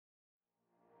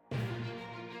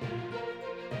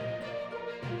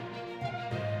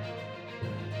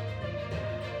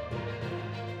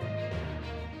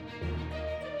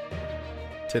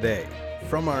Today,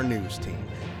 from our news team,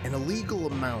 an illegal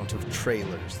amount of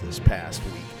trailers this past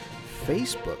week.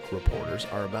 Facebook reporters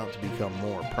are about to become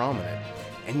more prominent,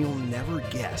 and you'll never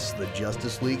guess the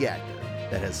Justice League actor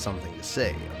that has something to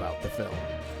say about the film.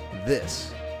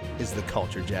 This is the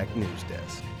Culture Jack News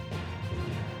Desk.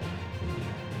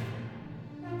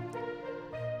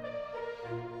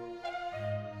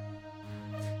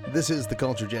 This is the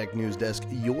Culture Jack News Desk,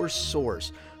 your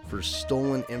source for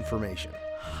stolen information,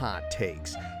 hot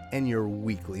takes, and your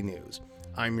weekly news.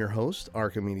 I'm your host,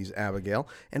 Archimedes Abigail,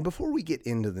 and before we get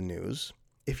into the news,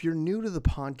 if you're new to the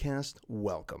podcast,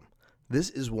 welcome. This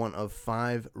is one of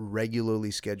 5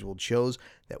 regularly scheduled shows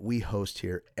that we host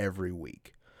here every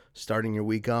week. Starting your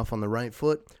week off on the right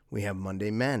foot, we have Monday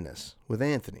Madness with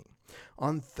Anthony.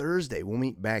 On Thursday, we'll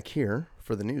meet back here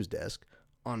for the news desk.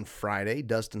 On Friday,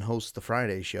 Dustin hosts the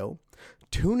Friday show.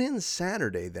 Tune in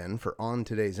Saturday then for On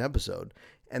Today's episode,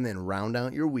 and then round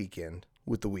out your weekend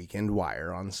with the Weekend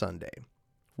Wire on Sunday.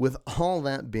 With all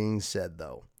that being said,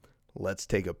 though, let's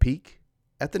take a peek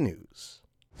at the news.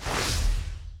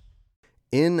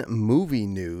 In movie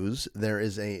news, there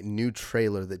is a new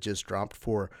trailer that just dropped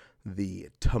for The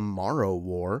Tomorrow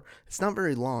War. It's not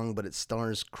very long, but it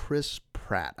stars Chris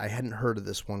Pratt. I hadn't heard of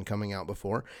this one coming out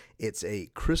before. It's a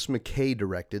Chris McKay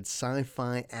directed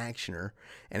sci-fi actioner,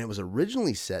 and it was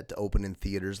originally set to open in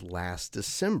theaters last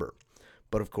December.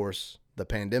 But of course, the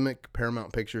pandemic,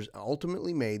 Paramount Pictures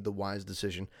ultimately made the wise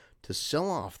decision to sell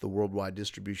off the worldwide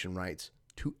distribution rights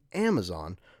to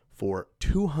Amazon for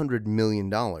 $200 million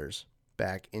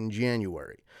back in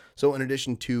January. So in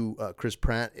addition to Chris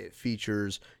Pratt, it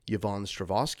features Yvonne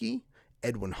Strahovski,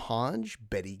 Edwin Hodge,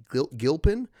 Betty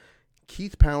Gilpin,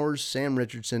 Keith Powers, Sam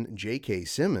Richardson, J.K.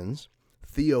 Simmons,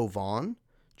 Theo Vaughn,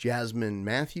 Jasmine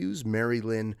Matthews, Mary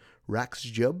Lynn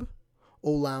Raxjub,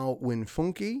 Olau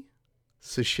Winfunke,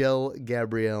 Seychelle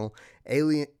Gabrielle,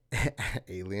 Alan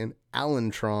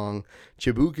Trong,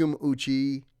 Chibukum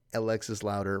Uchi, Alexis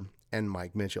Louder, and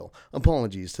Mike Mitchell.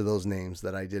 Apologies to those names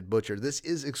that I did butcher. This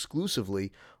is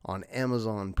exclusively on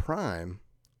Amazon Prime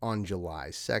on July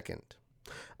 2nd.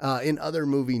 In other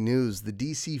movie news, the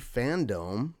DC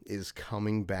Fandom is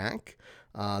coming back.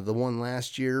 The one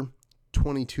last year,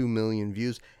 22 million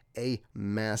views, a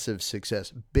massive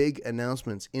success. Big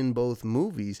announcements in both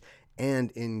movies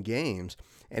and in games,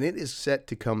 and it is set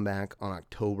to come back on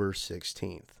October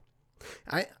 16th.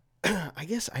 I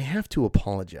guess I have to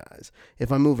apologize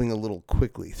if I'm moving a little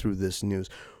quickly through this news.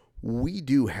 We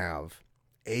do have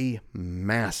a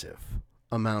massive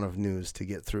amount of news to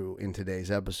get through in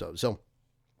today's episode. So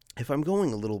if I'm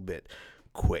going a little bit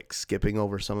quick, skipping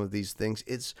over some of these things,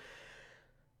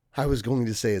 I was going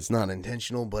to say it's not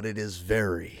intentional, but it is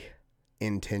very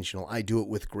intentional. I do it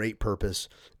with great purpose,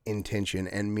 intention,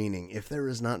 and meaning. If there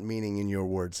is not meaning in your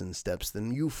words and steps,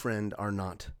 then you, friend, are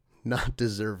not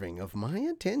deserving of my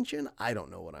attention. I don't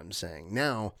know what I'm saying.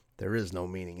 Now, there is no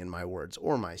meaning in my words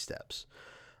or my steps.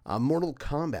 Mortal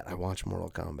Kombat. I watched Mortal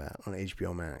Kombat on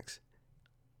HBO Max.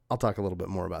 I'll talk a little bit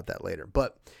more about that later.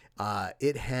 But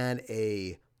it had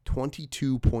a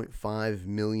 $22.5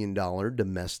 million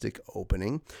domestic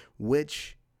opening,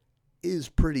 which is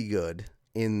pretty good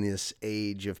in this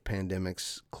age of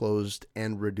pandemics, closed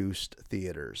and reduced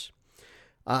theaters.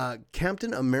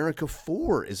 Captain America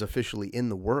 4 is officially in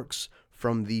the works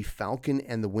from the Falcon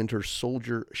and the Winter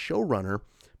Soldier showrunner,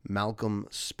 Malcolm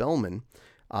Spellman.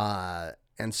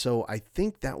 And so I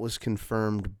think that was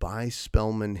confirmed by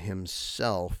Spellman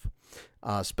himself.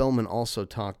 Spellman also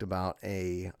talked about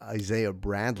a Isaiah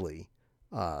Bradley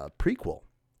prequel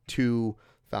to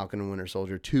Falcon and Winter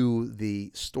Soldier, to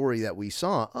the story that we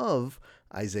saw of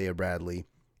Isaiah Bradley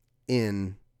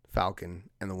in Falcon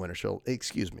and the Winter Soldier.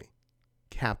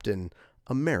 Captain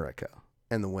America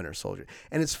and the Winter Soldier.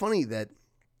 And it's funny that,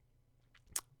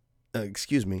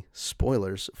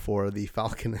 spoilers for the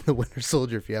Falcon and the Winter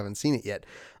Soldier if you haven't seen it yet.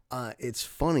 It's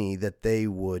funny that they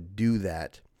would do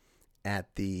that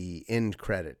at the end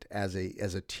credit as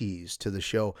a tease to the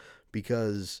show,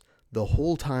 because the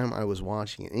whole time I was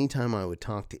watching it, anytime I would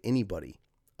talk to anybody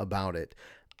about it,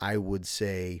 I would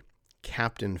say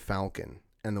Captain Falcon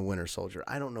and the Winter Soldier.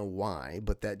 I don't know why,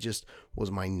 but that just was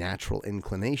my natural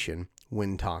inclination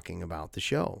when talking about the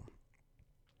show.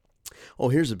 Oh,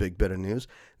 here's a big bit of news.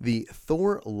 The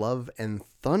Thor Love and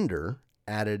Thunder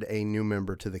added a new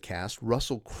member to the cast.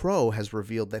 Russell Crowe has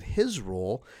revealed that his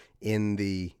role in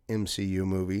the MCU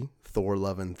movie, Thor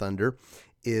Love and Thunder,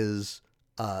 is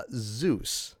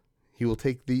Zeus. He will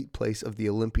take the place of the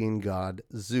Olympian god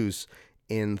Zeus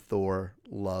in Thor: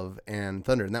 Love and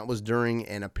Thunder, and that was during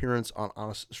an appearance on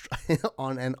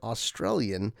on an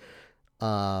Australian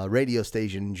radio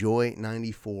station, Joy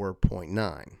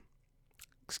 94.9.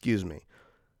 Excuse me.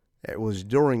 It was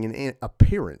during an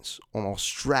appearance on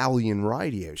Australian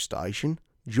radio station,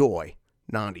 Joy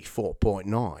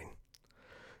 94.9.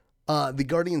 The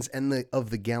Guardians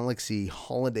of the Galaxy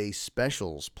holiday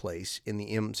specials place in the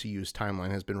MCU's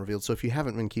timeline has been revealed. So if you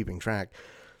haven't been keeping track,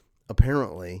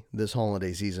 apparently this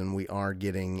holiday season we are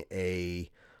getting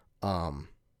a oh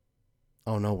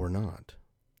no, we're not.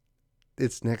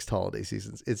 It's next holiday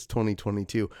season. It's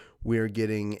 2022. We're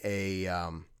getting a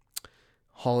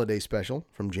holiday special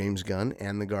from James Gunn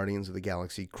and the Guardians of the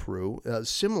Galaxy crew,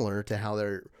 similar to how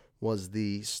there was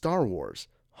the Star Wars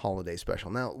holiday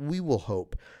special. Now, we will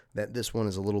hope that this one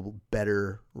is a little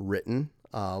better written,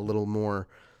 a little more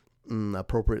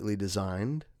appropriately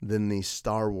designed than the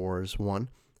Star Wars one.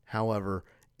 However,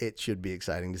 it should be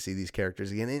exciting to see these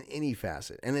characters again in any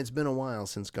facet. And it's been a while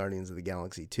since Guardians of the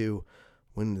Galaxy 2.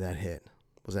 When did that hit?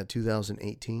 Was that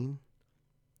 2018?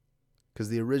 Because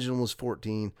the original was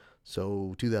 14,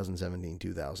 so 2017,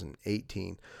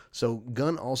 2018. So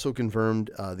Gunn also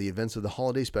confirmed the events of the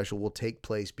holiday special will take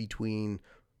place between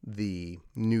the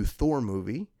new Thor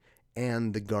movie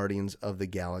and the Guardians of the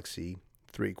Galaxy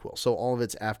threequel. So all of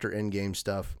it's after Endgame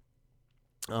stuff.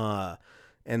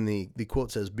 And the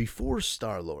quote says, before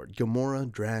Star-Lord, Gamora,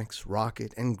 Drax,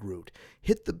 Rocket, and Groot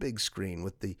hit the big screen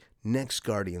with the next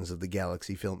Guardians of the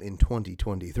Galaxy film in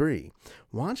 2023,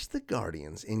 watch the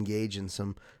Guardians engage in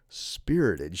some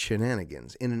spirited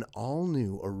shenanigans in an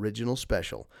all-new original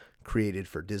special created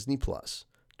for Disney Plus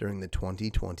during the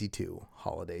 2022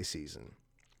 holiday season.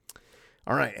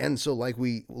 All right, and so like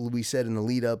we said in the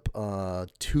lead up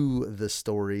to the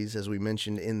stories, as we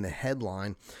mentioned in the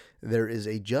headline, there is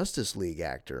a Justice League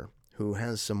actor who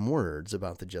has some words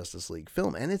about the Justice League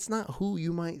film, and it's not who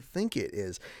you might think it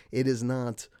is. It is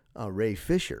not Ray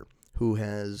Fisher, who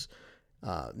has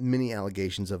many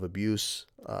allegations of abuse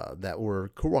that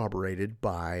were corroborated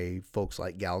by folks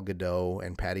like Gal Gadot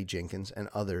and Patty Jenkins and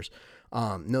others.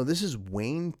 No, this is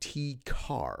Wayne T.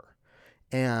 Carr,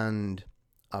 and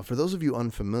for those of you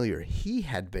unfamiliar, he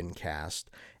had been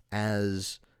cast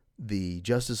as the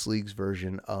Justice League's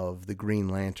version of the Green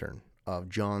Lantern of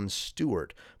John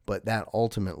Stewart, but that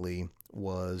ultimately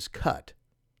was cut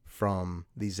from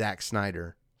the Zack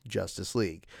Snyder Justice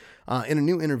League. In a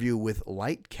new interview with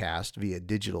Lightcast via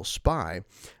Digital Spy,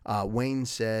 Wayne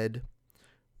said,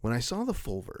 when I saw the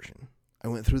full version, I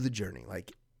went through the journey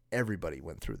like everybody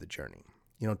went through the journey.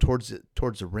 You know, towards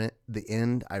the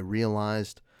end, I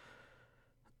realized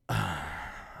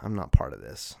I'm not part of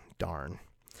this. Darn.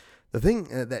 The thing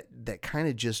that kind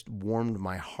of just warmed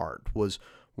my heart was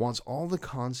once all the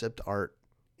concept art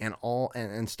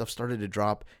and stuff started to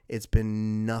drop, it's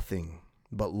been nothing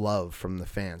but love from the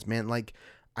fans. Man, like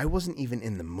I wasn't even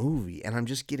in the movie and I'm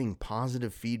just getting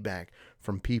positive feedback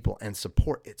from people and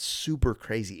support. It's super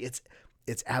crazy.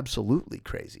 It's absolutely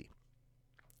crazy.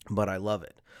 But I love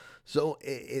it. So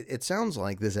it sounds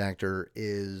like this actor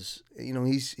is, you know,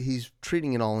 he's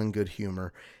treating it all in good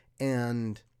humor.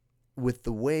 And with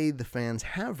the way the fans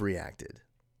have reacted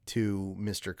to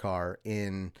Mr. Carr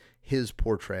in his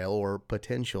portrayal or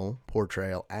potential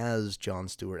portrayal as John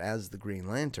Stewart, as the Green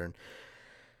Lantern,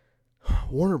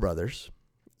 Warner Brothers,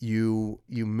 you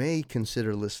may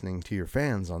consider listening to your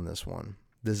fans on this one.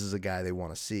 This is a guy they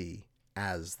want to see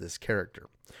as this character.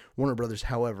 Warner Brothers,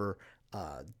 however,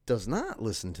 does not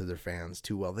listen to their fans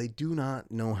too well. They do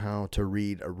not know how to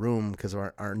read a room, because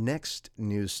our next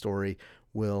news story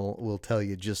will tell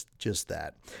you just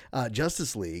that.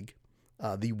 Justice League,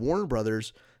 the Warner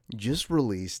Brothers just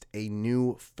released a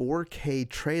new 4K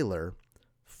trailer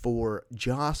for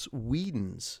Joss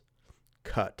Whedon's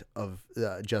cut of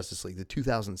Justice League, the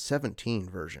 2017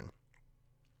 version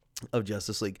of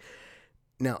Justice League.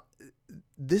 Now,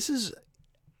 this is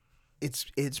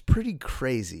it's pretty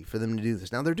crazy for them to do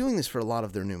this. Now, they're doing this for a lot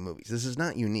of their new movies. This is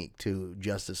not unique to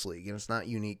Justice League, and it's not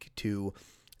unique to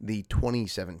the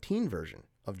 2017 version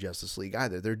of Justice League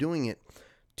either. They're doing it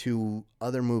to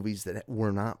other movies that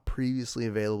were not previously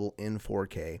available in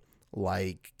 4K,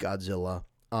 like Godzilla.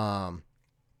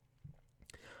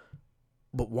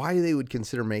 But why they would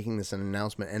consider making this an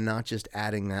announcement and not just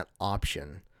adding that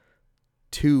option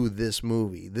to this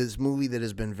movie that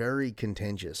has been very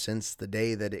contentious since the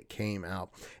day that it came out,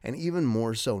 and even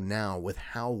more so now with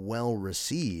how well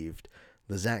received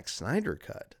the Zack Snyder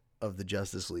cut of the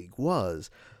Justice League was,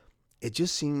 it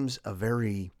just seems a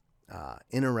very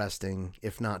interesting,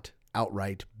 if not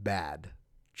outright bad,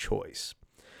 choice.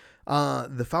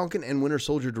 The Falcon and Winter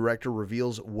Soldier director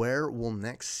reveals where we'll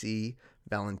next see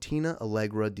Valentina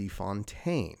Allegra de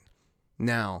Fontaine.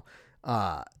 Now,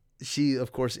 she,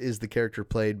 of course, is the character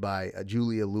played by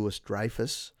Julia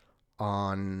Louis-Dreyfus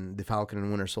on The Falcon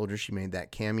and Winter Soldier. She made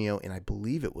that cameo in, I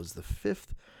believe it was the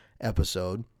 5th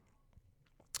episode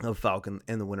of Falcon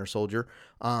and the Winter Soldier.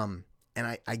 And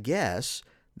I guess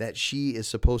that she is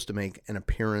supposed to make an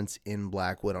appearance in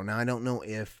Black Widow. Now, I don't know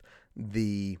if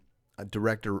the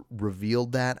director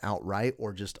revealed that outright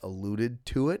or just alluded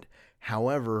to it.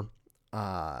 However,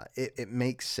 it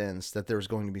makes sense that there's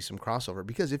going to be some crossover,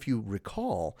 because if you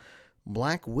recall,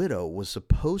 Black Widow was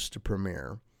supposed to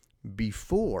premiere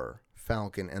before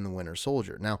Falcon and the Winter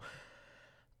Soldier. Now,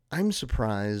 I'm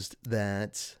surprised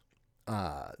that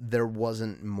there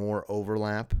wasn't more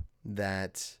overlap,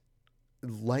 that,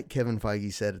 like Kevin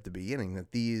Feige said at the beginning,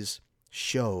 that these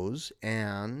shows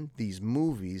and these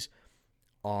movies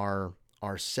are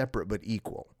separate but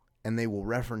equal, and they will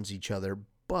reference each other,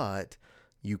 but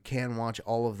you can watch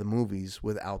all of the movies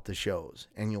without the shows,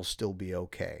 and you'll still be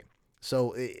okay.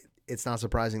 So it's not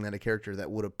surprising that a character that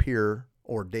would appear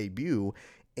or debut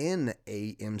in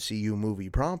a MCU movie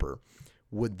proper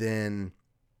would then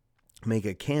make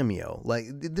a cameo. Like,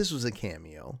 this was a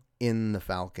cameo in The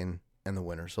Falcon and the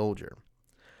Winter Soldier.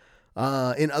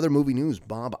 In other movie news,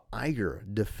 Bob Iger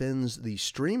defends the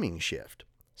streaming shift,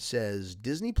 says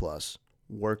Disney Plus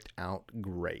worked out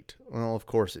great. Well, of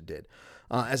course it did.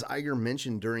 As Iger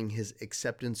mentioned during his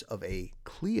acceptance of a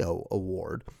Clio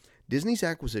Award, Disney's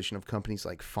acquisition of companies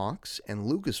like Fox and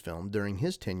Lucasfilm during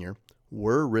his tenure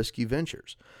were risky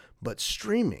ventures, but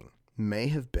streaming may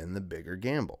have been the bigger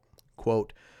gamble.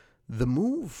 Quote, "The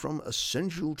move from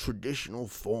essential traditional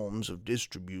forms of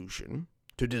distribution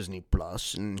to Disney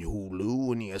Plus and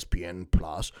Hulu and ESPN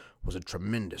Plus was a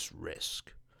tremendous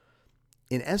risk.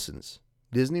 In essence,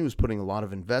 Disney was putting a lot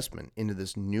of investment into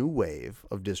this new wave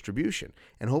of distribution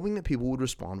and hoping that people would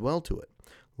respond well to it.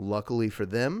 Luckily for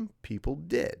them, people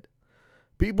did.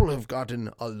 People have gotten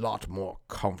a lot more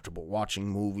comfortable watching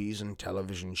movies and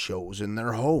television shows in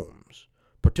their homes,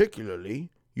 particularly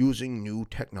using new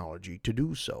technology to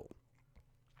do so."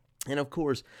 And of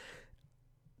course,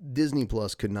 Disney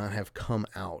Plus could not have come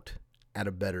out at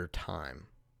a better time.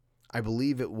 I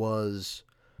believe it was,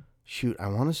 I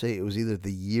want to say it was either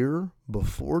the year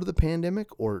before the pandemic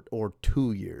or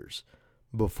 2 years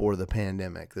before the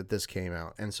pandemic that this came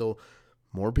out. And so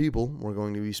more people were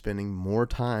going to be spending more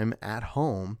time at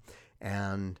home,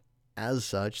 and as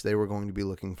such, they were going to be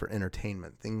looking for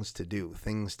entertainment, things to do,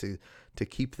 things to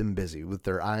keep them busy with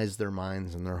their eyes, their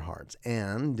minds, and their hearts.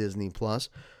 And Disney Plus,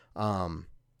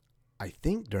 I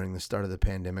think during the start of the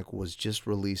pandemic, was just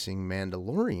releasing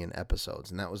Mandalorian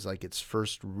episodes, and that was like its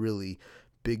first really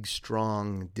big,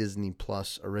 strong Disney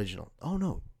Plus original. Oh,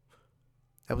 no.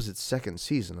 That was its second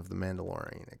season of The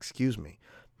Mandalorian. Excuse me.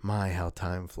 My, how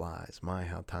time flies. My,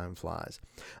 how time flies.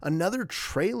 Another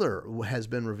trailer has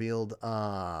been revealed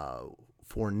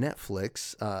for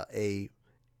Netflix.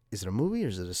 Is it a movie or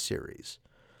is it a series?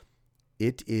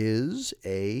 It is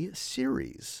a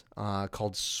series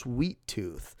called Sweet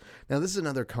Tooth. Now, this is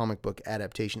another comic book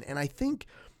adaptation, and I think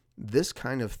this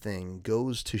kind of thing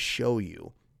goes to show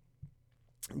you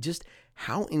just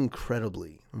how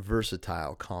incredibly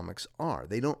versatile comics are.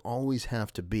 They don't always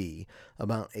have to be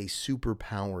about a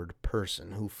superpowered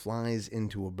person who flies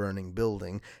into a burning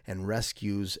building and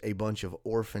rescues a bunch of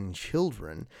orphan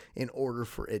children in order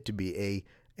for it to be a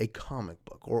comic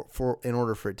book, or in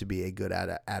order for it to be a good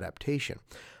adaptation.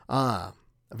 A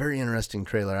very interesting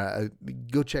trailer.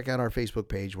 Go check out our Facebook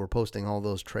page. We're posting all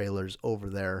those trailers over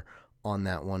there on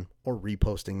that one, or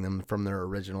reposting them from their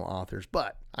original authors.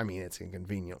 But, I mean, it's a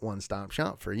convenient one-stop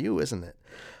shop for you, isn't it?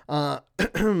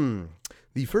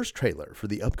 The first trailer for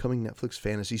the upcoming Netflix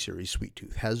fantasy series Sweet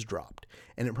Tooth has dropped,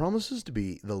 and it promises to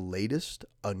be the latest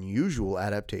unusual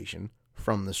adaptation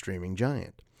from the streaming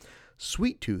giant.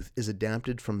 Sweet Tooth is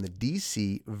adapted from the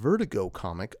DC Vertigo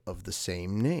comic of the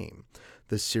same name.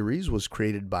 The series was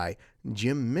created by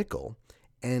Jim Mickle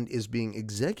and is being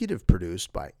executive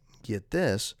produced by, get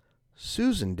this,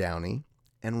 Susan Downey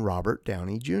and Robert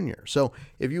Downey Jr. So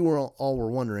if you all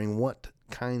were wondering what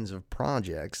kinds of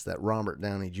projects that Robert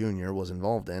Downey Jr. was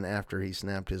involved in after he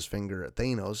snapped his finger at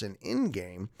Thanos in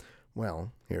Endgame,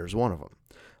 well, here's one of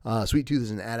them. Sweet Tooth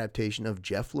is an adaptation of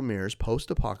Jeff Lemire's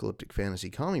post-apocalyptic fantasy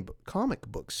comic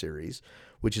book series,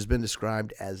 which has been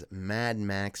described as Mad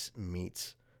Max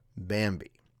meets Bambi.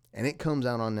 And it comes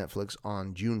out on Netflix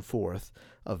on June 4th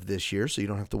of this year, so you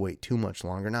don't have to wait too much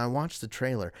longer. Now, I watched the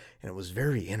trailer, and it was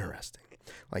very interesting.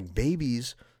 Like,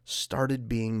 babies started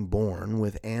being born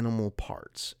with animal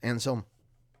parts. And so,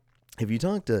 if you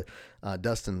talk to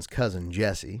Dustin's cousin,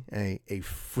 Jesse, a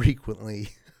frequently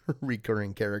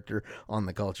recurring character on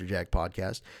the Culture Jack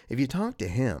podcast. If you talk to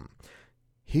him,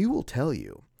 he will tell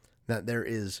you that there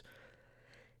is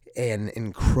an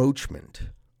encroachment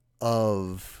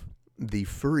of the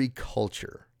furry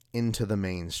culture into the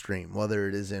mainstream, whether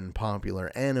it is in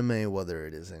popular anime, whether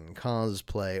it is in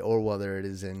cosplay, or whether it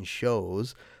is in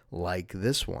shows like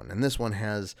this one. And this one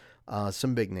has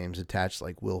some big names attached,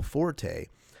 like Will Forte.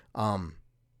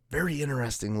 Very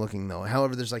interesting looking, though.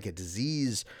 However, there's like a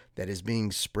disease that is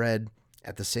being spread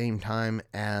at the same time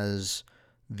as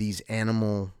these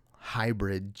animal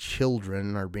hybrid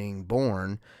children are being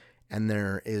born. And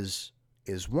there is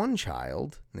one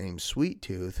child named Sweet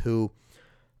Tooth who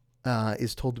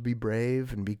is told to be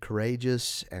brave and be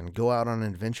courageous and go out on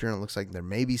an adventure. And it looks like there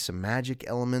may be some magic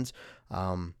elements.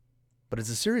 But it's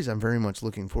a series I'm very much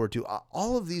looking forward to.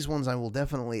 All of these ones I will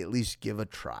definitely at least give a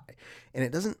try. And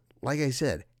it doesn't, like I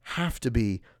said, have to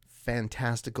be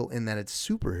fantastical in that it's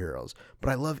superheroes. But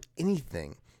I love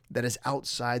anything that is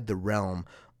outside the realm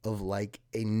of like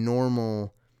a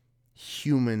normal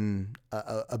human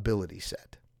ability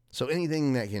set. So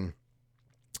anything that can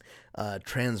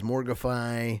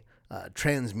transmorgify,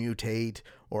 transmutate,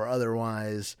 or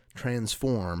otherwise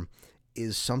transform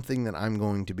is something that I'm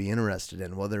going to be interested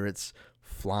in, whether it's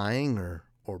flying or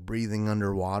breathing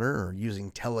underwater or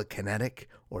using telekinetic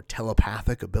or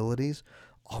telepathic abilities.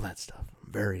 All that stuff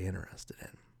I'm very interested in.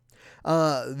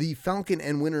 The Falcon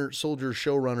and Winter Soldier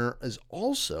showrunner is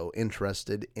also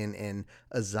interested in an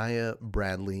Isaiah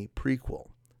Bradley prequel.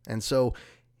 And so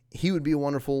he would be a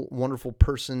wonderful, wonderful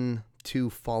person to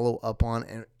follow up on.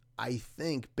 And I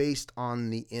think based on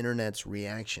the internet's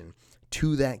reaction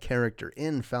to that character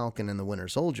in Falcon and the Winter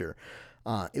Soldier,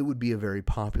 it would be a very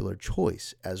popular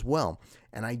choice as well.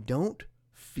 And I don't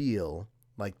feel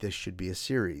like this should be a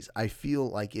series. I feel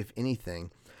like, if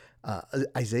anything,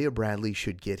 Isaiah Bradley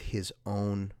should get his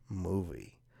own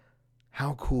movie.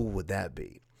 How cool would that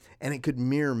be? And it could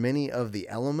mirror many of the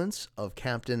elements of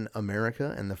Captain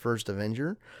America and the First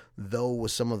Avenger, though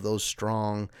with some of those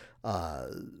strong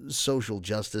social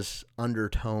justice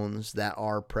undertones that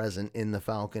are present in the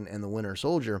Falcon and the Winter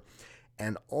Soldier.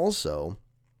 And also,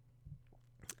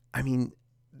 I mean,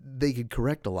 they could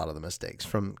correct a lot of the mistakes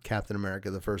from Captain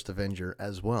America, the First Avenger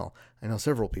as well. I know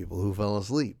several people who fell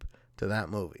asleep to that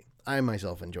movie. I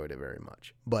myself enjoyed it very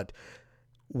much. But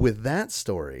with that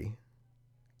story,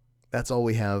 that's all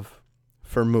we have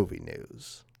for movie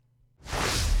news.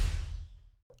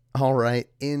 All right,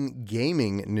 in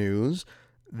gaming news,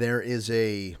 there is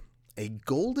a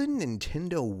golden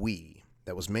Nintendo Wii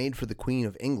that was made for the Queen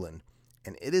of England,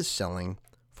 and it is selling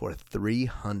for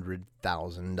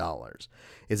 $300,000.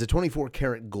 It's a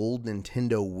 24-karat gold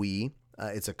Nintendo Wii.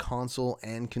 It's a console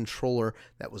and controller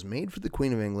that was made for the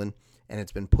Queen of England, and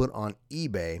it's been put on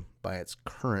eBay by its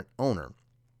current owner.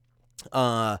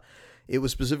 It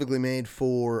was specifically made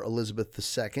for Elizabeth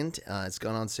II. It's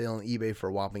gone on sale on eBay for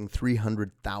a whopping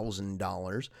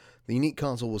 $300,000. The unique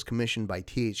console was commissioned by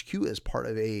THQ as part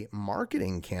of a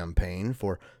marketing campaign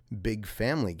for Big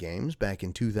Family Games back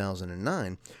in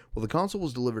 2009. Well, the console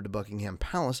was delivered to Buckingham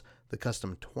Palace. The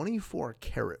custom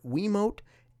 24-karat Wiimote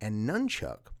and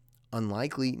nunchuck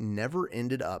unlikely never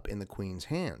ended up in the Queen's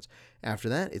hands. After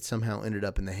that, it somehow ended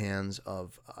up in the hands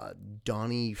of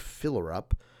Donnie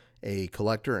Fillerup, a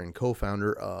collector and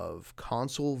co-founder of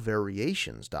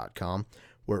ConsoleVariations.com,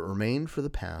 where it remained for the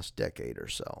past decade or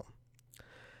so.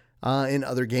 In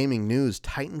other gaming news,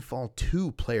 Titanfall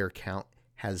 2 player count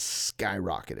has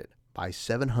skyrocketed by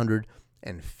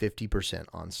 750%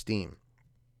 on Steam.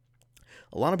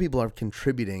 A lot of people are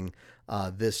contributing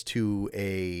this to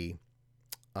there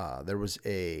was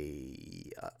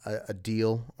a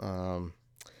deal.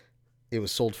 It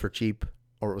was sold for cheap,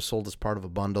 or it was sold as part of a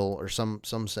bundle, or some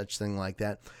such thing like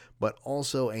that. But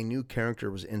also a new character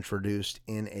was introduced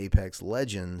in Apex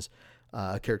Legends,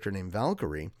 a character named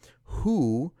Valkyrie,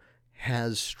 who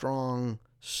has strong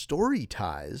story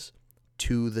ties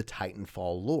to the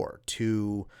Titanfall lore,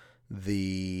 to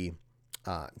the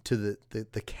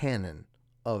canon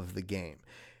of the game.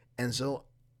 And so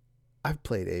I've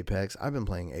played Apex. I've been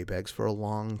playing Apex for a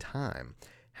long time.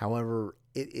 However,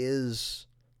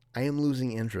 I am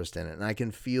losing interest in it, and I can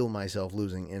feel myself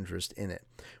losing interest in it.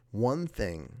 One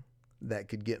thing that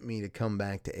could get me to come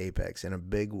back to Apex in a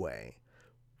big way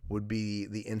would be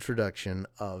the introduction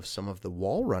of some of the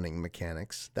wall running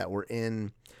mechanics that were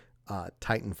in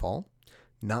Titanfall,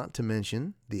 not to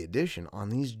mention the addition on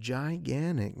these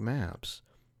gigantic maps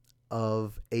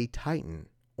of a Titan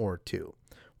or two.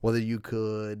 Whether you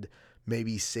could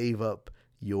maybe save up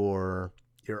your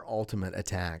ultimate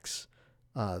attacks,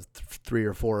 3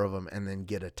 or 4 of them, and then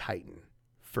get a Titan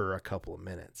for a couple of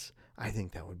minutes. I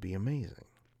think that would be amazing.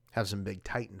 have some big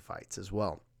Titan fights as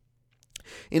well.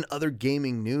 In other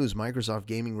gaming news, Microsoft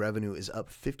gaming revenue is up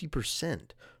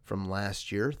 50% from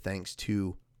last year thanks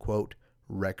to, quote,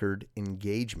 record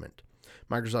engagement.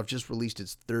 Microsoft just released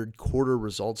its third quarter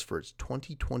results for its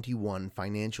 2021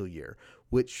 financial year,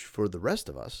 which for the rest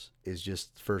of us is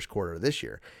just the first quarter of this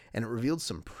year, and it revealed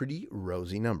some pretty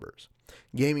rosy numbers.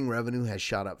 Gaming revenue has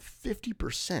shot up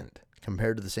 50%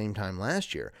 compared to the same time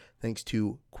last year, thanks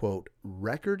to, quote,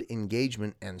 record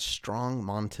engagement and strong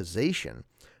monetization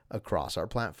across our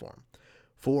platform.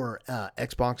 For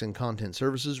Xbox and content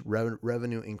services,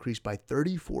 revenue increased by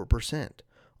 34%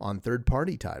 on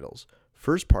third-party titles.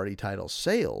 First-party title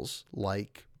sales,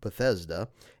 like Bethesda,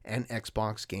 and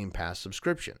Xbox Game Pass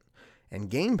subscription. And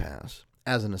Game Pass,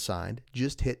 as an aside,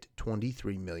 just hit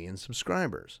 23 million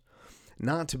subscribers.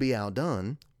 Not to be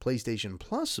outdone, PlayStation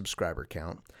Plus subscriber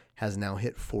count has now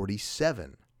hit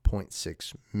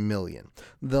 47.6 million,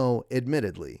 though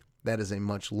admittedly, that is a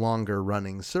much longer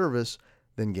running service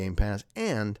than Game Pass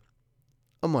and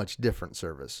a much different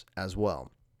service as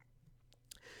well.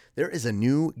 There is a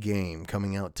new game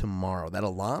coming out tomorrow that a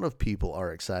lot of people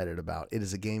are excited about. It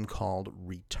is a game called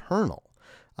Returnal.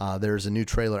 There's a new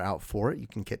trailer out for it. You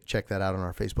can check that out on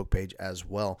our Facebook page as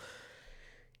well.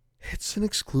 It's an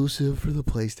exclusive for the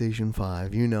PlayStation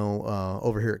 5. You know,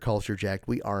 over here at Culture Jack,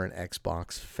 we are an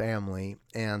Xbox family,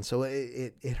 and so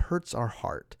it hurts our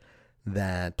heart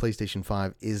that PlayStation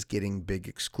 5 is getting big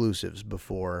exclusives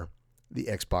before the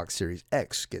Xbox Series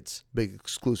X gets big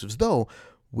exclusives, though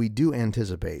we do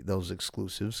anticipate those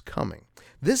exclusives coming.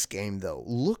 This game, though,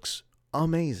 looks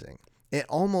amazing. It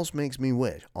almost makes me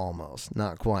wish,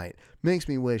 not quite, makes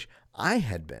me wish I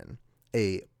had been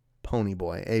a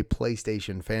ponyboy, a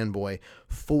PlayStation fanboy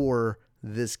for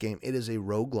this game. It is a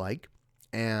roguelike,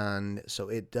 and so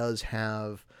it does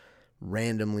have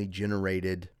randomly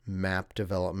generated map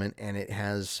development, and it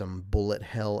has some bullet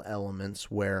hell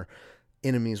elements where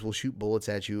enemies will shoot bullets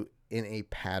at you in a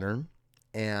pattern,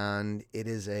 and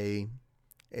it's a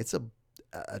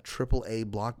AAA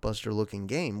blockbuster looking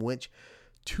game, which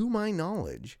to my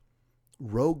knowledge,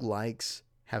 roguelikes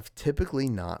have typically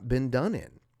not been done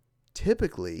in.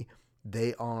 Typically,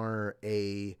 they are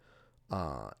a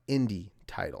indie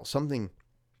title, something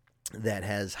that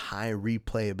has high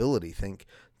replayability. Think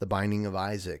The Binding of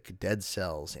Isaac, Dead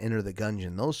Cells, Enter the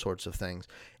Gungeon, those sorts of things.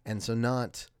 And so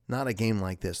not a game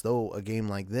like this, though a game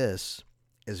like this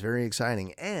is very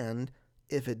exciting. And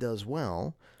if it does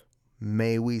well,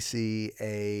 may we see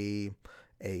a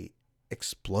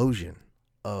explosion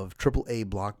of AAA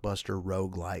blockbuster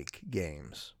roguelike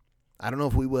games. I don't know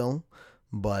if we will,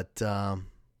 but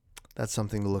that's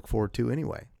something to look forward to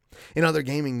anyway. In other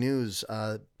gaming news,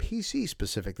 PC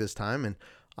specific this time, and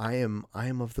I am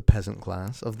of the peasant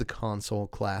class, of the console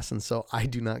class, and so I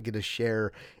do not get a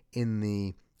share in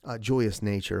the joyous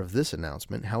nature of this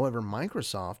announcement. However,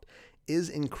 Microsoft is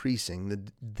increasing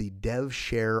the dev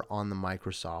share on the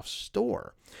Microsoft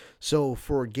Store. So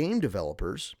for game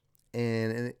developers,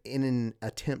 and in an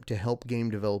attempt to help game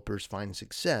developers find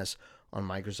success on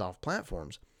Microsoft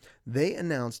platforms, they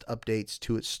announced updates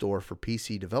to its store for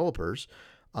PC developers.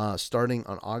 Starting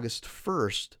on August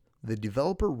 1st, the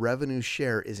developer revenue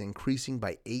share is increasing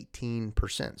by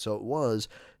 18%. So it was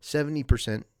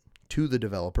 70% to the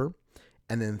developer,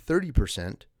 and then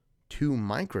 30% to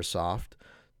Microsoft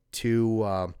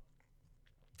to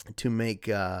make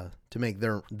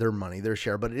their money, their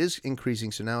share. But it is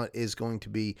increasing, so now it is going to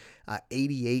be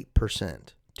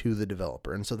 88% to the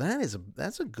developer, and so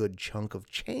that's a good chunk of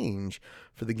change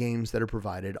for the games that are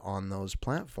provided on those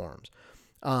platforms.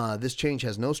 This change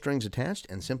has no strings attached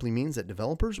and simply means that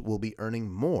developers will be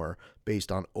earning more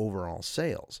based on overall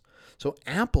sales. So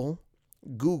Apple,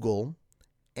 Google,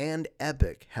 and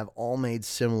Epic have all made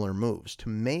similar moves to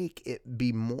make it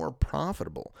be more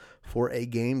profitable for a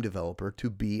game developer to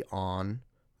be on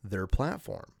their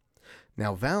platform.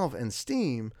 Now, Valve and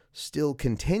Steam still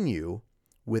continue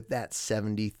with that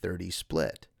 70-30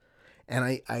 split. And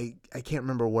I can't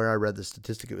remember where I read the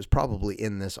statistic. It was probably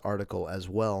in this article as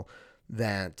well,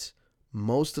 that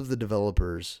most of the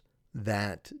developers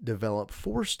that develop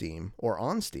for Steam or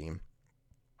on Steam,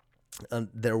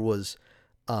 there was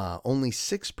only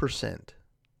 6%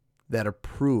 that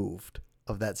approved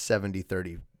of that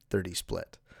 70-30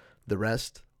 split. The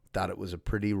rest thought it was a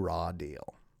pretty raw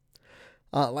deal.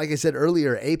 Like I said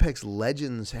earlier, Apex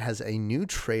Legends has a new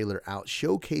trailer out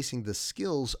showcasing the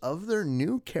skills of their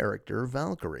new character,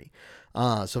 Valkyrie.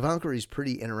 So Valkyrie's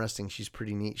pretty interesting. She's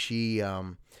pretty neat. She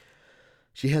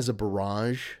has a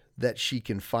barrage that she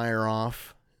can fire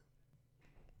off.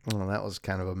 Oh, that was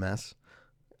kind of a mess.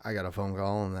 I got a phone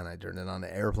call, and then I turned it on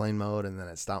to airplane mode, and then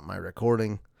it stopped my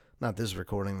recording. not this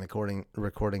recording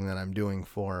that I'm doing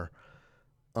for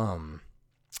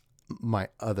my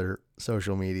other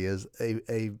social medias,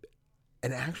 an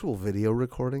actual video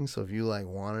recording. So if you like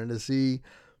wanted to see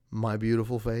my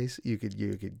beautiful face, you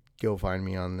could go find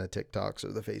me on the TikToks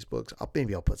or the Facebooks.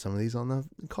 Maybe I'll put some of these on the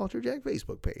Culture Jack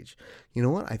Facebook page. You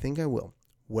know what? I think I will.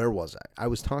 Where was I? I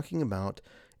was talking about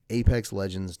Apex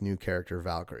Legends' new character,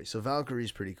 Valkyrie. So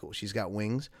Valkyrie's pretty cool. She's got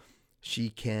wings. She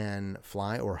can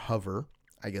fly or hover,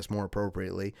 I guess more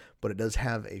appropriately, but it does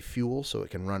have a fuel so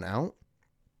it can run out.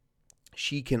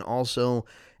 She can also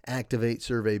activate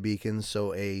survey beacons,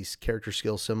 so a character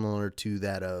skill similar to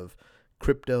that of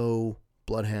Crypto,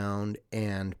 Bloodhound,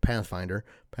 and Pathfinder.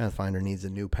 Pathfinder needs a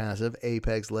new passive.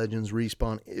 Apex Legends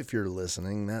Respawn, if you're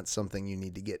listening, that's something you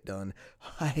need to get done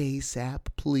ASAP,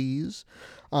 please.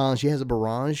 She has a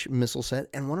barrage missile set,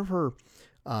 and one of her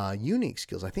unique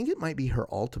skills, I think it might be her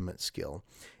ultimate skill,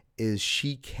 is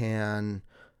she can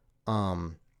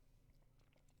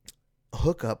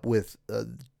hook up with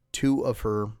two of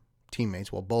her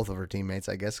teammates, well, both of her teammates,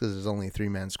 I guess, because there's only a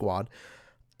 3-man squad,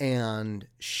 and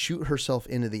shoot herself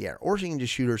into the air. Or she can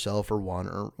just shoot herself or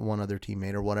one other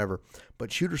teammate or whatever,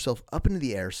 but shoot herself up into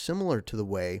the air, similar to the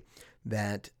way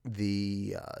that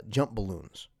the jump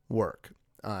balloons work,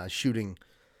 shooting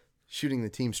the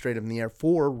team straight up in the air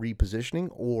for repositioning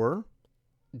or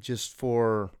just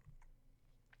for,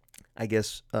 I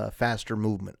guess, faster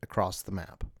movement across the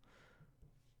map.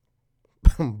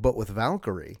 But with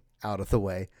Valkyrie out of the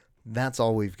way, that's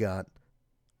all we've got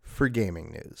for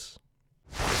gaming news.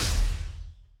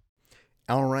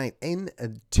 All right, in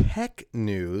tech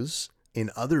news, in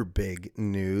other big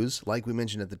news, like we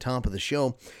mentioned at the top of the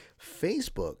show,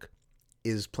 Facebook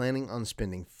is planning on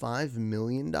spending $5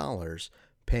 million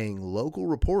paying local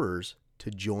reporters to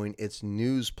join its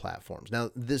news platforms.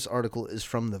 Now, this article is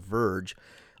from The Verge.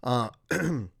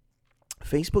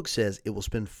 Facebook says it will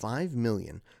spend $5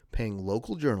 million paying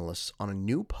local journalists on a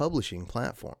new publishing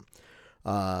platform.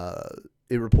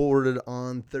 It reported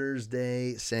on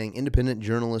Thursday saying independent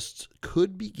journalists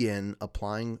could begin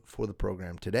applying for the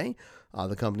program today.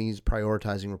 The company is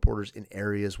prioritizing reporters in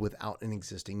areas without an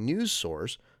existing news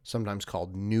source, sometimes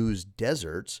called news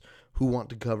deserts, who want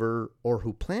to cover or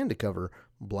who plan to cover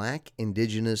Black,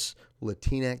 Indigenous,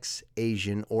 Latinx,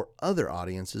 Asian, or other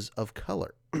audiences of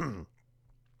color.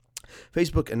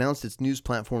 Facebook announced its news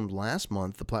platform last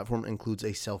month. The platform includes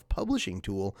a self-publishing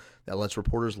tool that lets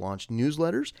reporters launch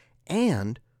newsletters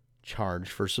and charge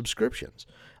for subscriptions,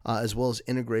 as well as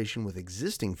integration with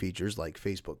existing features like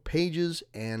Facebook pages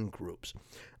and groups.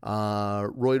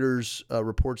 Reuters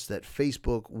reports that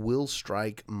Facebook will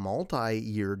strike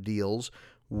multi-year deals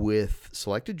with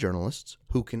selected journalists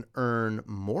who can earn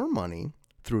more money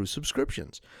through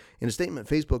subscriptions. In a statement,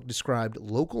 Facebook described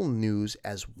local news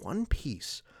as one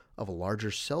piece of a larger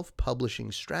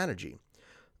self-publishing strategy.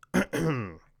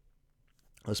 A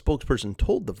spokesperson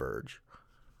told The Verge,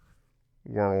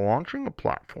 "We're launching a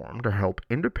platform to help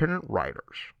independent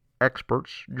writers,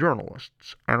 experts,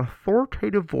 journalists, and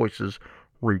authoritative voices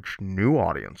reach new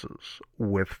audiences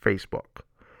with Facebook,"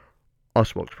 a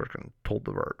spokesperson told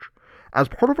The Verge. "As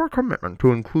part of our commitment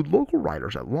to include local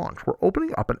writers at launch, we're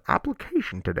opening up an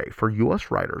application today for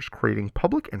U.S. writers creating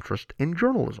public interest in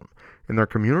journalism in their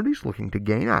communities looking to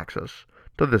gain access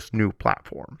to this new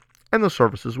platform and the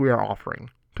services we are offering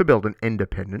to build an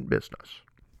independent business."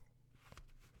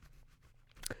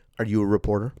 Are you a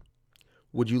reporter?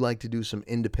 Would you like to do some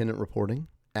independent reporting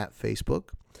at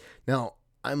Facebook? Now,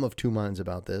 I'm of two minds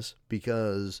about this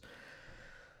because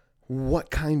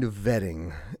what kind of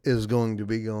vetting is going to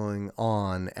be going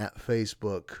on at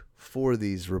Facebook for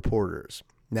these reporters?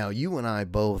 Now, you and I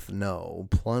both know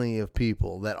plenty of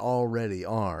people that already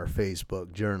are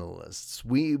Facebook journalists.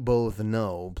 We both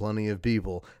know plenty of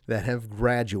people that have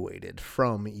graduated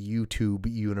from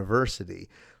YouTube University.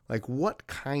 Like, what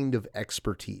kind of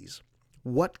expertise,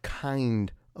 what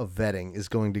kind of vetting is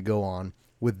going to go on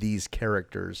with these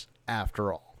characters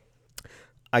after all?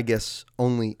 I guess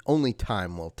only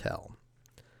time will tell.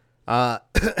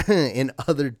 In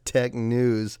other tech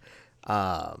news,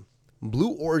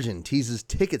 Blue Origin teases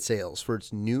ticket sales for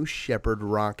its New Shepard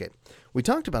rocket. We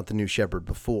talked about the New Shepard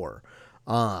before.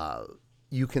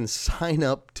 You can sign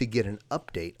up to get an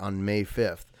update on May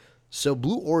 5th. So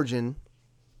Blue Origin,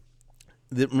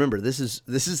 remember, this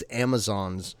is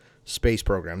Amazon's space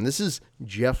program. This is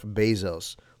Jeff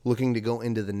Bezos looking to go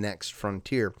into the next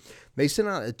frontier. They sent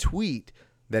out a tweet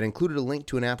that included a link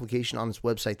to an application on its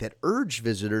website that urged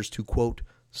visitors to, quote,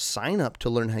 sign up to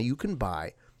learn how you can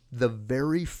buy the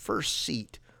very first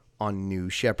seat on New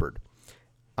Shepard,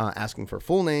 asking for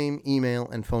full name, email,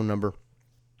 and phone number,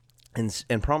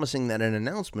 and promising that an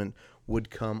announcement would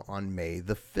come on May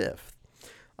the 5th.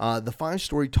 The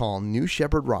 5-story tall New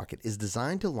Shepard rocket is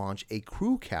designed to launch a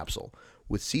crew capsule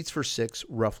with seats for 6,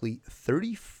 roughly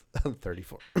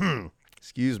 34,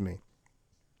 excuse me,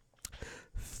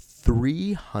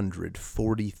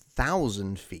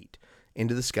 340,000 feet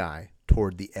into the sky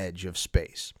toward the edge of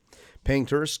space. Paying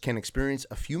tourists can experience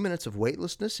a few minutes of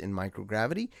weightlessness in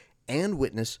microgravity and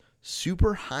witness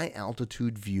super high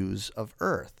altitude views of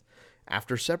Earth.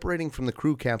 After separating from the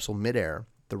crew capsule midair,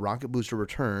 the rocket booster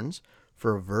returns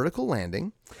for a vertical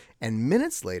landing, and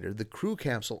minutes later, the crew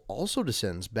capsule also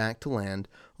descends back to land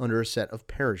under a set of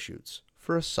parachutes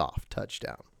for a soft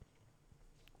touchdown.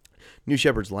 New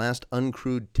Shepard's last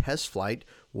uncrewed test flight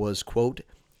was, quote,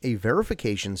 a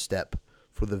verification step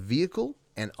for the vehicle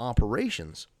and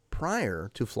operations prior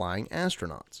to flying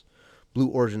astronauts. Blue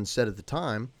Origin said at the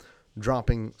time,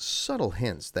 dropping subtle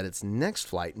hints that its next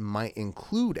flight might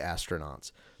include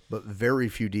astronauts, but very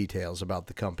few details about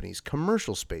the company's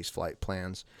commercial spaceflight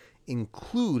plans,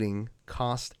 including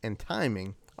cost and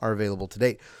timing, are available to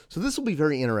date. So this will be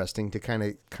very interesting to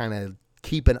kind of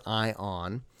keep an eye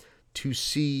on to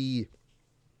see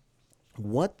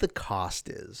what the cost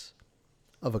is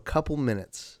of a couple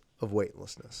minutes of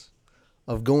weightlessness,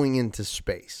 of going into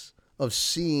space, of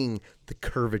seeing the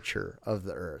curvature of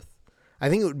the Earth. I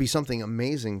think it would be something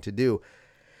amazing to do.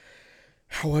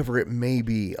 However, it may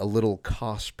be a little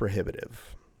cost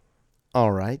prohibitive.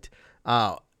 All right.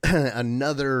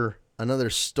 Another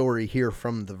story here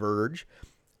from The Verge.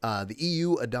 The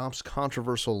EU adopts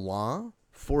controversial law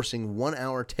forcing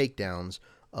 1-hour takedowns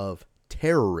of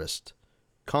terrorist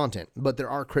content. But there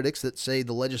are critics that say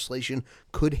the legislation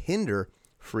could hinder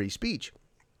free speech.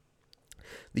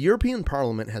 The European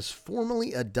Parliament has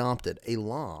formally adopted a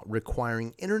law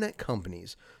requiring internet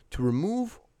companies to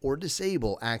remove or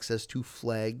disable access to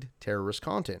flagged terrorist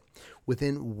content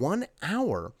within 1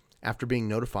 hour after being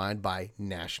notified by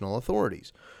national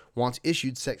authorities. Once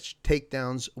issued, such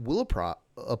takedowns will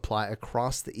apply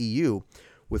across the EU,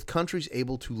 with countries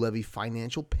able to levy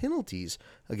financial penalties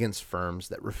against firms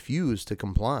that refuse to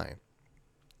comply.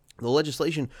 The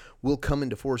legislation will come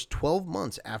into force 12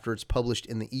 months after it's published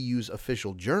in the EU's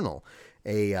official journal,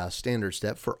 a standard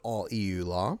step for all EU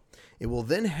law. It will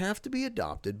then have to be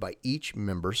adopted by each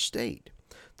member state.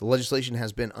 The legislation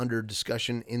has been under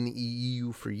discussion in the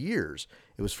EU for years.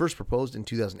 It was first proposed in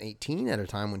 2018 at a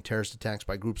time when terrorist attacks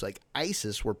by groups like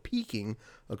ISIS were peaking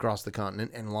across the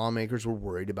continent and lawmakers were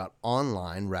worried about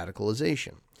online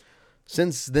radicalization.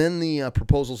 Since then, the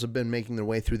proposals have been making their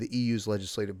way through the EU's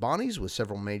legislative bodies with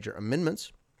several major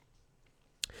amendments.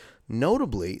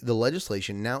 Notably, the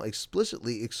legislation now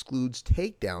explicitly excludes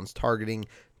takedowns targeting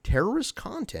terrorist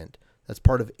content that's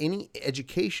part of any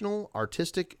educational,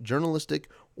 artistic, journalistic,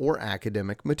 or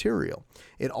academic material.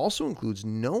 It also includes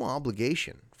no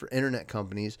obligation for internet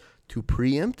companies to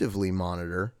preemptively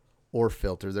monitor or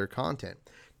filter their content.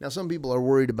 Now, some people are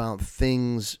worried about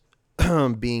things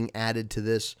being added to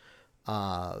this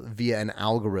via an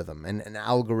algorithm and an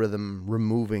algorithm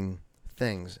removing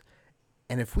things.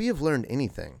 And if we have learned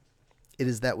anything, it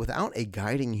is that without a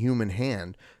guiding human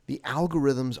hand, the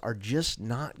algorithms are just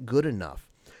not good enough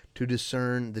to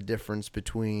discern the difference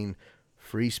between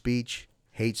free speech,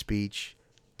 hate speech,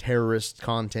 terrorist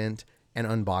content, and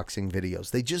unboxing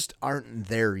videos. They just aren't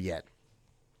there yet.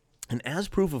 And as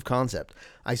proof of concept,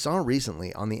 I saw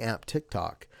recently on the app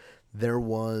TikTok, there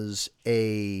was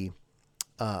a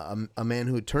man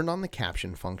who had turned on the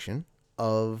caption function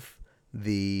of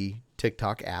the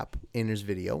TikTok app in his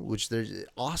video, which there's an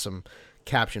awesome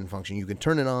caption function. You can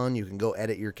turn it on. You can go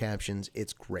edit your captions.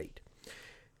 It's great.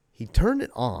 He turned it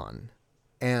on,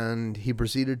 and he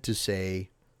proceeded to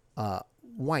say,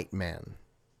 white man.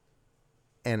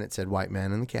 And it said white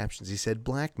man in the captions. He said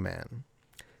black man.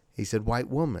 He said white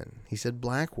woman. He said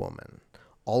black woman.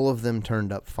 All of them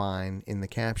turned up fine in the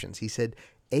captions. He said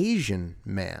Asian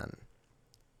man.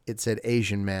 It said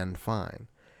Asian man fine.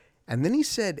 And then he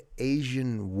said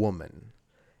Asian woman.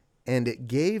 And it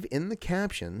gave in the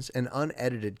captions an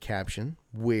unedited caption,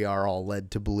 we are all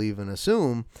led to believe and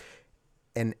assume,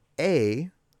 an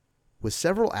A with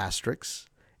several asterisks,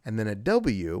 and then a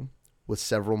W with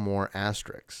several more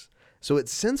asterisks. So it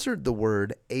censored the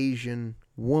word Asian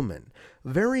woman.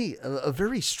 A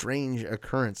very strange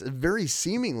occurrence, very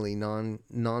seemingly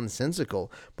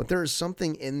nonsensical, but there is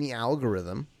something in the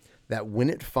algorithm that when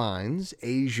it finds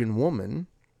Asian woman,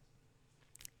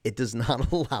 it does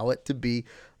not allow it to be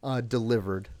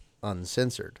delivered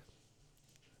uncensored.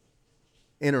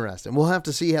 Interesting. We'll have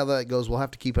to see how that goes. We'll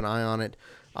have to keep an eye on it.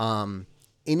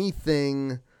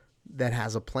 Anything that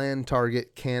has a planned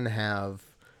target can have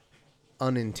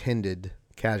unintended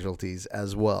casualties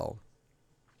as well.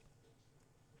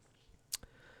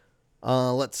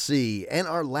 Let's see. And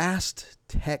our last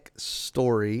tech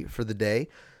story for the day.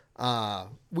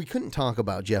 We couldn't talk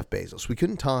about Jeff Bezos. We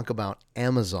couldn't talk about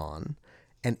Amazon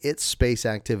and its space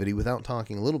activity without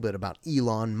talking a little bit about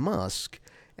Elon Musk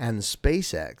and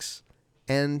SpaceX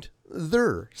and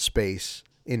their space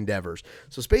endeavors.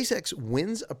 So SpaceX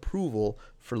wins approval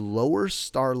for lower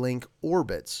Starlink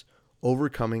orbits,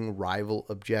 overcoming rival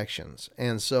objections.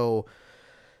 And so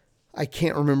I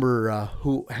can't remember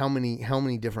how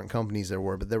many different companies there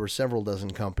were, but there were several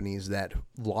dozen companies that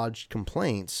lodged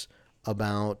complaints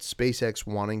about SpaceX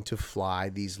wanting to fly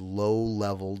these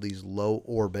low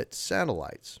orbit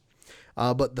satellites.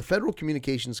 But the Federal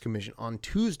Communications Commission on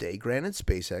Tuesday granted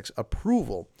SpaceX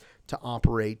approval to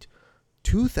operate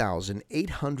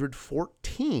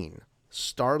 2,814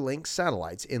 Starlink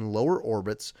satellites in lower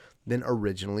orbits than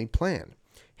originally planned,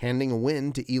 handing a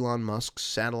win to Elon Musk's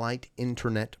satellite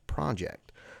internet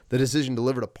project. The decision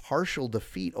delivered a partial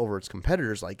defeat over its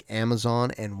competitors like Amazon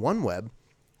and OneWeb,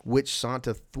 which sought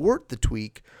to thwart the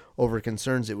tweak over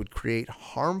concerns it would create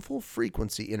harmful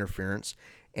frequency interference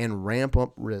and ramp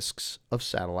up risks of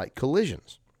satellite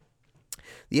collisions.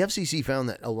 The FCC found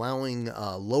that allowing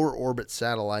lower orbit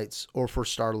satellites, or for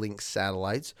Starlink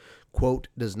satellites, quote,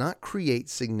 does not create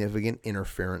significant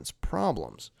interference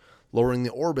problems. Lowering the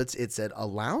orbits, it said,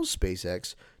 allows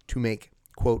SpaceX to make,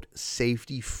 quote,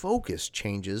 safety-focused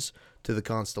changes to the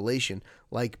constellation,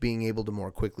 like being able to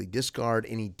more quickly discard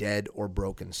any dead or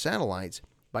broken satellites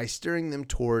by steering them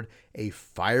toward a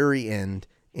fiery end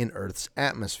in Earth's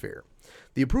atmosphere.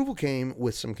 The approval came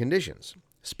with some conditions.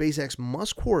 SpaceX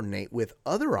must coordinate with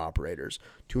other operators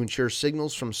to ensure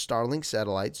signals from Starlink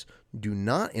satellites do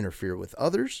not interfere with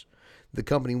others. The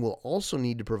company will also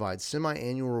need to provide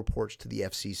semi-annual reports to the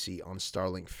FCC on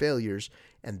Starlink failures,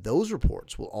 and those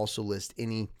reports will also list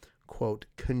any, quote,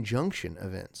 conjunction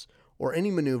events, or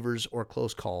any maneuvers or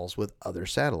close calls with other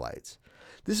satellites.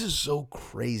 This is so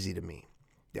crazy to me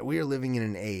that we are living in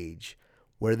an age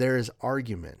where there is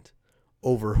argument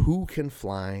over who can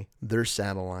fly their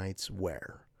satellites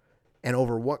where, and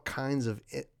over what kinds of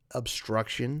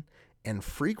obstruction and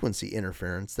frequency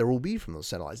interference there will be from those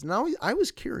satellites. Now, I was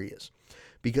curious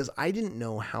because I didn't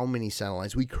know how many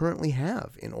satellites we currently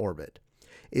have in orbit.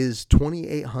 Is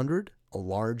 2,800 a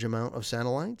large amount of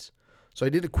satellites? So I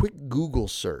did a quick Google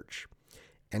search,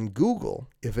 and Google,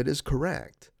 if it is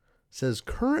correct, says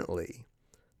currently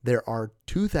there are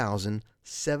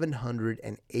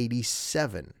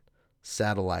 2,787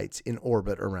 satellites in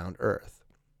orbit around Earth.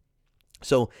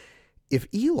 So if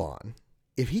Elon,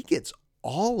 if he gets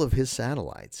all of his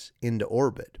satellites into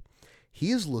orbit, he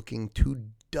is looking to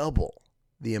double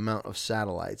the amount of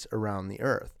satellites around the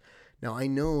Earth. Now, I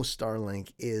know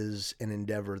Starlink is an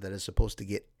endeavor that is supposed to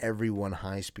get everyone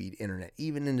high-speed internet,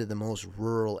 even into the most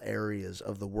rural areas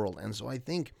of the world. And so I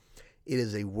think it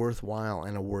is a worthwhile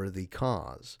and a worthy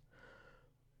cause.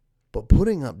 But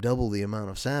putting up double the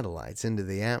amount of satellites into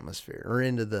the atmosphere or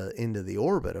into the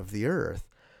orbit of the Earth,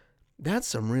 that's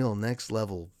some real next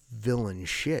level villain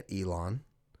shit, Elon.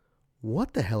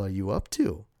 What the hell are you up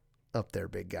to up there,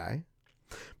 big guy?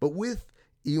 But with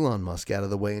Elon Musk out of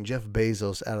the way and Jeff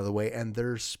Bezos out of the way and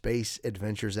their space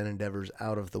adventures and endeavors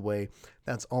out of the way,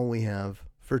 that's all we have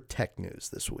for tech news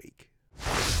this week.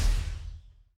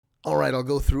 All right, I'll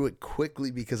go through it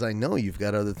quickly because I know you've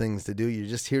got other things to do. You're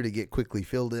just here to get quickly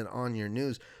filled in on your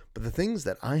news. But the things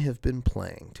that I have been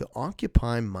playing to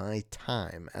occupy my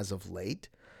time as of late,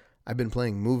 I've been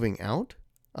playing Moving Out.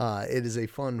 It is a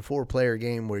fun 4-player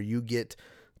game where you get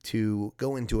to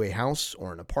go into a house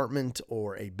or an apartment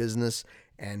or a business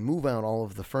and move out all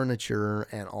of the furniture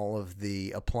and all of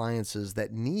the appliances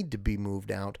that need to be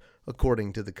moved out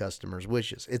according to the customer's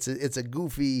wishes. It's a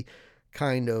goofy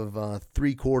kind of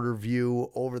 3/4 view,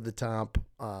 over the top,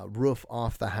 roof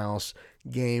off the house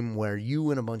game where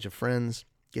you and a bunch of friends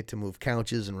get to move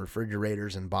couches and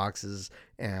refrigerators and boxes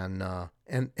and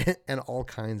all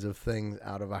kinds of things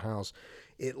out of a house.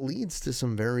 It leads to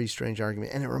some very strange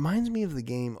argument, and it reminds me of the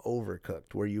game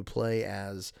Overcooked, where you play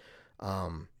as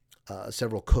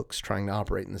several cooks trying to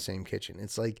operate in the same kitchen.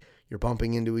 It's like you're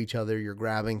bumping into each other, you're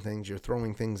grabbing things, you're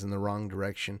throwing things in the wrong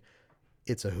direction.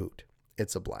 It's a hoot.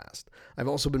 It's a blast. I've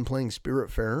also been playing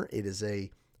Spiritfarer. It is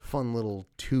a fun little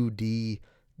 2D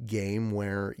game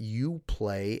where you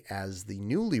play as the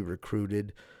newly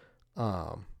recruited,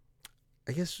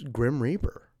 Grim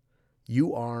Reaper.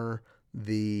 You are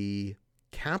the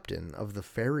captain of the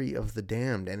Ferry of the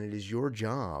Damned, and it is your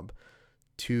job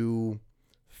to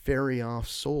ferry off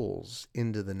souls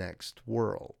into the next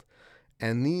world.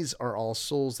 And these are all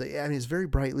souls and it's very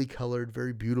brightly colored,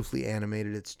 very beautifully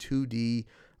animated. It's 2D,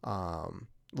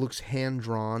 looks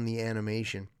hand-drawn, the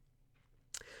animation.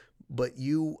 but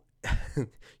you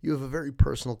you have a very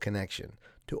personal connection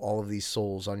to all of these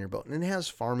souls on your boat, and it has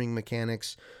farming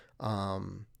mechanics.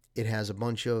 It has a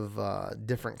bunch of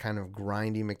different kind of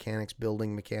grinding mechanics,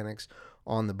 building mechanics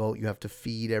on the boat. You have to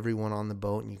feed everyone on the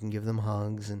boat, and you can give them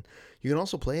hugs, and you can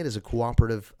also play it as a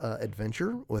cooperative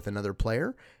adventure with another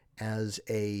player as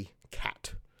a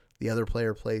cat. The other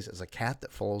player plays as a cat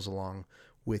that follows along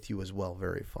with you as well.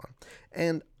 Very fun.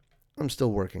 And I'm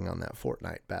still working on that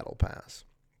Fortnite Battle Pass.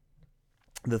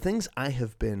 The things I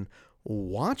have been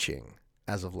watching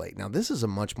as of late. Now, this is a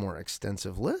much more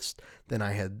extensive list than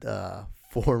I had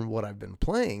for what I've been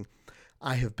playing.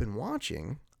 I have been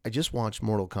watching, I just watched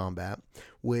Mortal Kombat,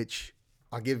 which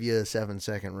I'll give you a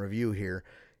 7-second review here.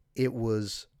 It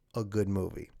was a good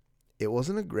movie. It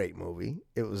wasn't a great movie.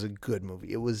 It was a good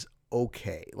movie. It was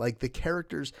okay. Like the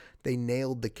characters, they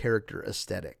nailed the character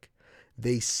aesthetic.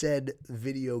 They said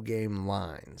video game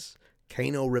lines.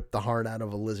 Kano ripped the heart out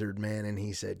of a lizard man and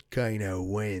he said, Kano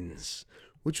wins,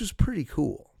 which was pretty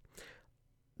cool.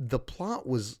 The plot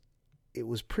was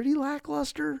pretty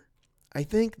lackluster. I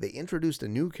think they introduced a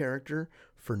new character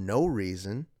for no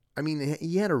reason. I mean,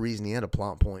 he had a reason, he had a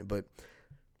plot point, but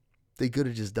they could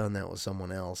have just done that with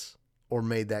someone else or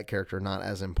made that character not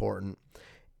as important.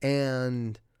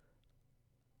 And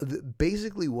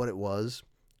basically what it was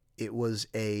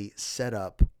a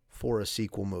setup for a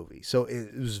sequel movie. So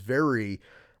it was very,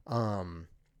 a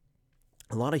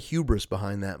lot of hubris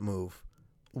behind that move.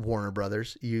 Warner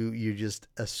Brothers, you just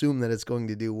assume that it's going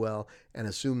to do well and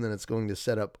assume that it's going to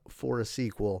set up for a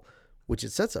sequel, which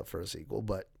it sets up for a sequel,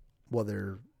 but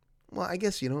I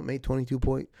guess, it made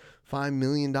 $22.5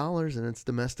 million in its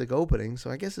domestic opening, so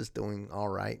I guess it's doing all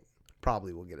right.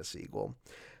 Probably will get a sequel.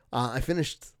 I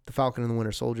finished The Falcon and the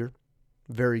Winter Soldier.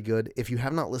 Very good. If you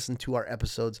have not listened to our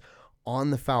episodes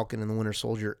on The Falcon and the Winter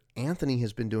Soldier, Anthony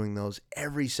has been doing those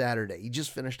every Saturday. He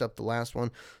just finished up the last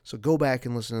one, so go back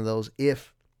and listen to those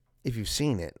if you've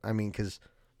seen it. I mean, because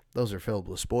those are filled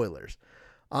with spoilers.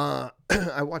 I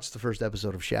watched the first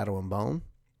episode of Shadow and Bone.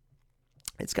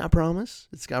 It's got promise.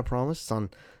 It's on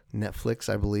Netflix,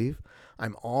 I believe.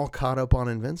 I'm all caught up on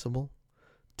Invincible.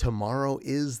 Tomorrow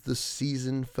is the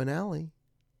season finale,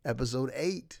 episode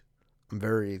 8. I'm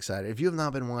very excited. If you have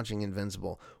not been watching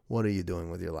Invincible, what are you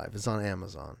doing with your life? It's on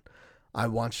Amazon. I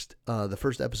watched the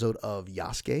first episode of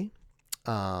Yasuke,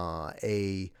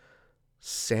 a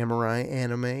samurai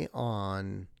anime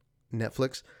on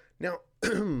Netflix. Now,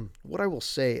 what I will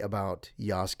say about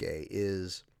Yasuke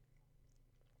is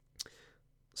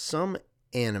some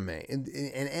anime, an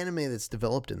anime that's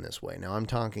developed in this way. Now, I'm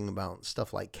talking about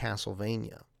stuff like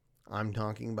Castlevania. I'm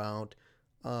talking about,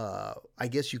 I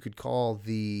guess you could call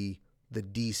the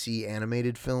DC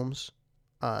animated films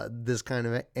this kind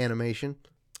of animation.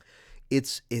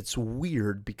 It's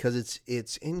weird because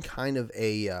it's in kind of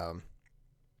a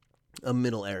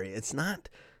middle area. It's not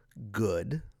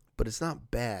good, but it's not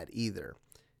bad either.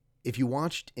 If you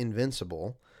watched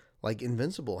Invincible,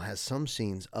 Invincible has some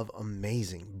scenes of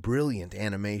amazing, brilliant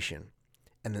animation,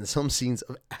 and then some scenes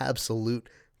of absolute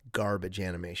garbage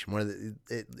animation where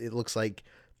it looks like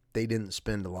they didn't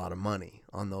spend a lot of money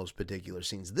on those particular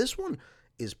scenes. This one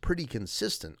is pretty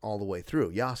consistent all the way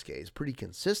through. Yasuke is pretty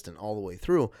consistent all the way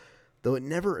through, though it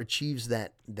never achieves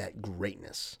that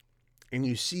greatness. And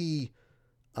you see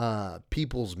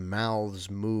people's mouths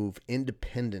move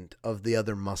independent of the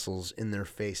other muscles in their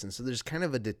face. And so there's kind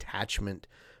of a detachment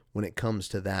when it comes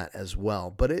to that as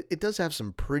well. But it does have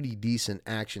some pretty decent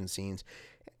action scenes.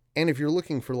 And if you're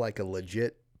looking for like a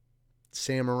legit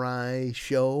samurai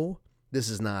show, this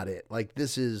is not it. Like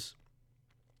this is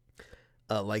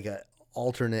like a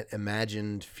alternate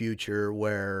imagined future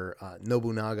where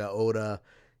Nobunaga Oda,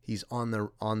 he's on the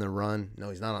run. No,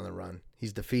 he's not on the run.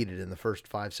 He's defeated in the first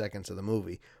 5 seconds of the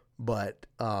movie. But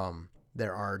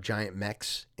there are giant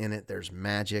mechs in it. There's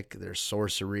magic. There's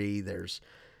sorcery. There's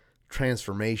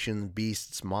transformation,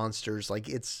 beasts, monsters. Like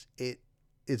it's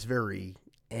very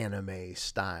anime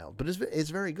style, but it's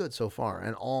very good so far.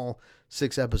 And all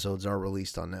 6 episodes are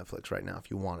released on Netflix right now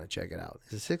if you want to check it out.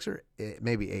 Is it 6 or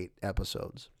maybe 8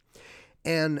 episodes?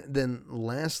 And then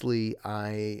lastly,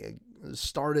 I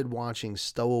started watching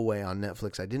Stowaway on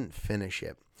Netflix. I didn't finish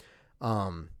it.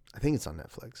 I think it's on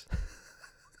Netflix.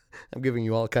 I'm giving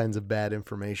you all kinds of bad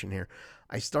information here.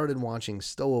 I started watching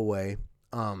Stowaway.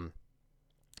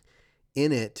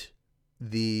 In it,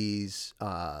 these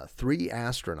 3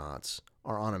 astronauts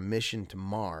are on a mission to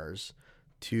Mars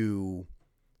to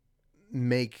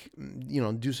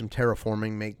do some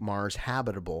terraforming, make Mars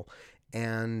habitable.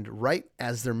 And right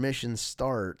as their mission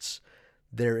starts,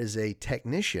 there is a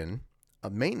technician, a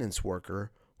maintenance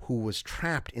worker, who was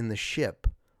trapped in the ship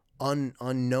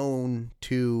unknown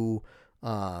to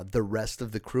the rest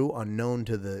of the crew, unknown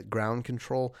to the ground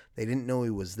control. They didn't know he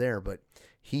was there, but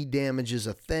he damages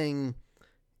a thing.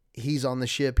 He's on the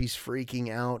ship. He's freaking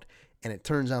out. And it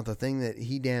turns out the thing that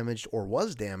he damaged or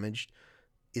was damaged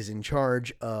is in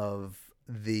charge of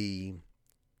the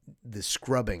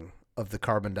scrubbing of the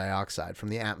carbon dioxide from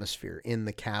the atmosphere in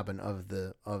the cabin of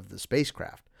the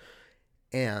spacecraft.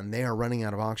 And they are running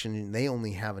out of oxygen. They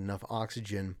only have enough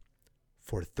oxygen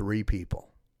for 3 people.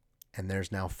 And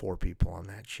there's now 4 people on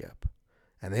that ship.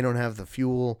 And they don't have the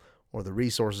fuel or the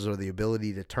resources or the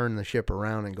ability to turn the ship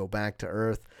around and go back to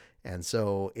Earth. And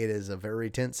so it is a very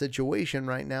tense situation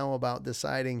right now about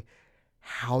deciding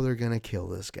how they're going to kill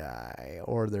this guy.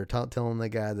 Or they're telling the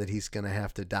guy that he's going to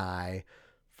have to die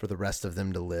for the rest of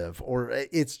them to live. Or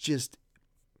it's just,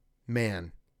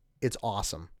 man, it's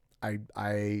awesome. I'm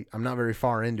not very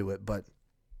far into it, but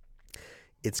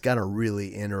it's got a really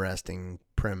interesting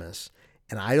premise.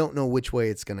 And I don't know which way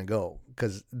it's going to go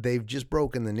because they've just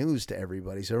broken the news to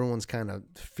everybody. So everyone's kind of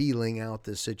feeling out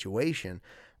this situation.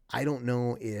 I don't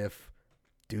know if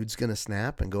dude's going to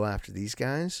snap and go after these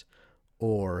guys,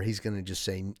 or he's going to just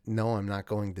say, no, I'm not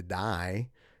going to die.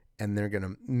 And they're going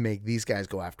to make these guys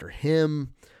go after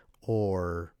him,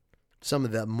 or some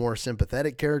of the more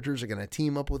sympathetic characters are going to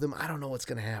team up with him. I don't know what's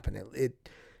going to happen. It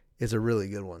is a really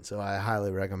good one. So I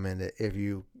highly recommend it.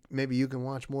 Maybe you can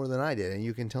watch more than I did and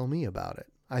you can tell me about it.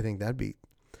 I think that'd be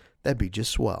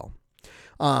just swell.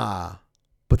 But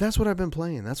that's what I've been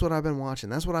playing. That's what I've been watching.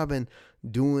 That's what I've been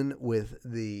doing with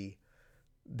the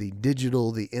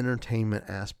digital, the entertainment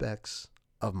aspects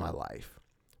of my life.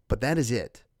 But that is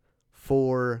it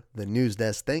for the news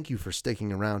desk. Thank you for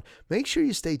sticking around. Make sure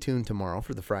you stay tuned tomorrow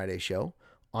for the Friday show.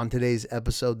 On today's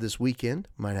episode this weekend,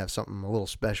 might have something a little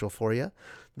special for you.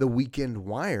 The Weekend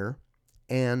Wire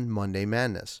and Monday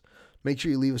Madness. Make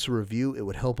sure you leave us a review. It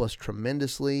would help us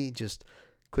tremendously. Just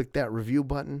click that review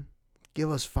button.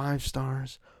 Give us 5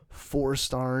 stars, 4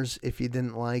 stars if you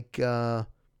didn't like, I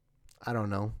don't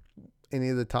know, any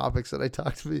of the topics that I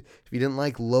talked about. If you didn't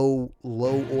like low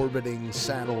orbiting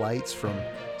satellites from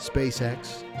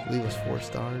SpaceX, leave us 4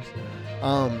 stars.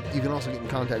 You can also get in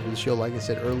contact with the show, like I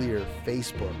said earlier,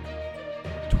 Facebook,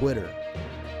 Twitter,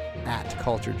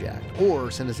 @CultureJack,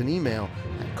 or send us an email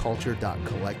at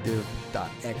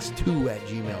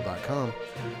culture.collective.x2@gmail.com.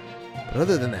 But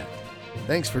other than that,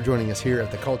 thanks for joining us here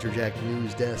at the Culture Jack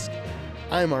News Desk.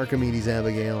 I'm Archimedes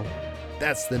Abigail.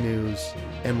 That's the news,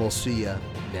 and we'll see you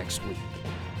next week.